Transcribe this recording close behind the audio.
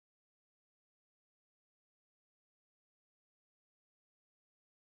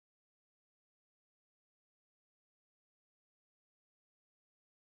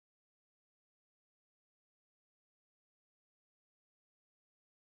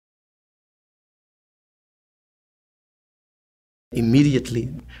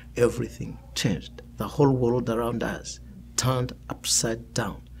Immediately, everything changed. The whole world around us turned upside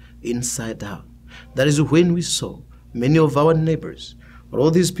down, inside out. That is when we saw many of our neighbors,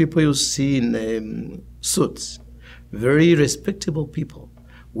 all these people you see in suits, very respectable people,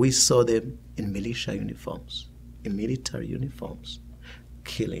 we saw them in militia uniforms, in military uniforms,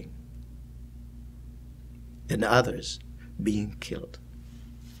 killing, and others being killed.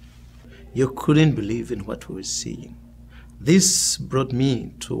 You couldn't believe in what we were seeing. This brought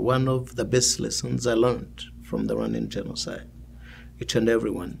me to one of the best lessons I learned from the Rwandan genocide. Each and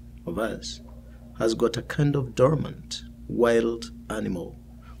every one of us has got a kind of dormant, wild animal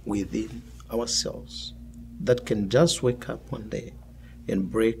within ourselves that can just wake up one day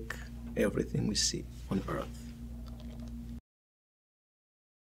and break everything we see on earth.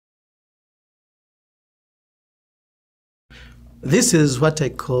 This is what I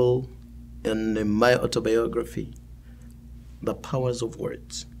call, in my autobiography, the powers of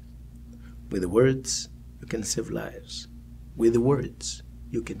words. With words, you can save lives. With words,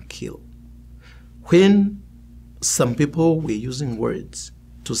 you can kill. When some people were using words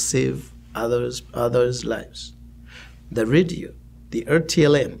to save others' lives, the radio, the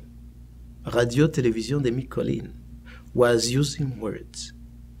RTLM, Radio Télévision de Micoline, was using words.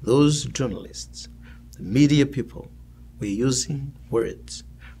 Those journalists, the media people, were using words,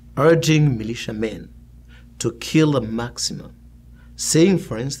 urging militiamen to kill a maximum, saying,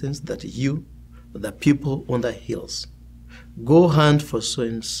 for instance, that you, the people on the hills, go hunt for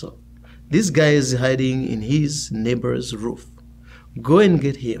so-and-so. This guy is hiding in his neighbor's roof. Go and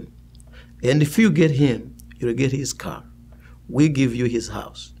get him. And if you get him, you'll get his car. We give you his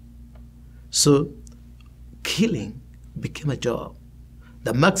house. So killing became a job.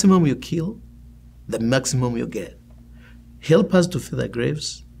 The maximum you kill, the maximum you get. Help us to fill the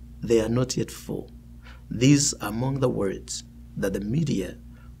graves. They are not yet full. These are among the words that the media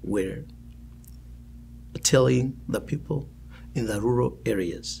were telling the people in the rural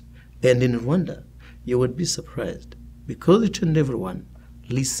areas. And in Rwanda, you would be surprised because each and everyone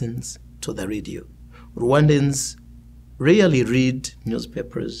listens to the radio. Rwandans rarely read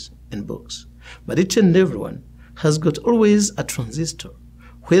newspapers and books, but each and everyone has got always a transistor,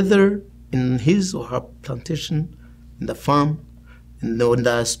 whether in his or her plantation, in the farm, on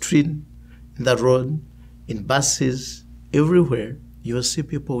the street, in the road, in buses, everywhere, you will see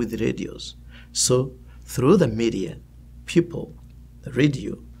people with radios. So through the media, people, the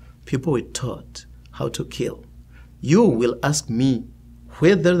radio, people were taught how to kill. You will ask me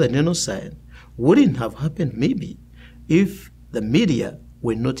whether the genocide wouldn't have happened maybe if the media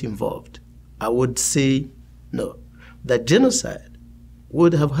were not involved. I would say no. The genocide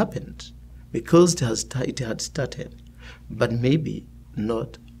would have happened because it had started, but maybe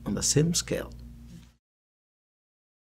not on the same scale.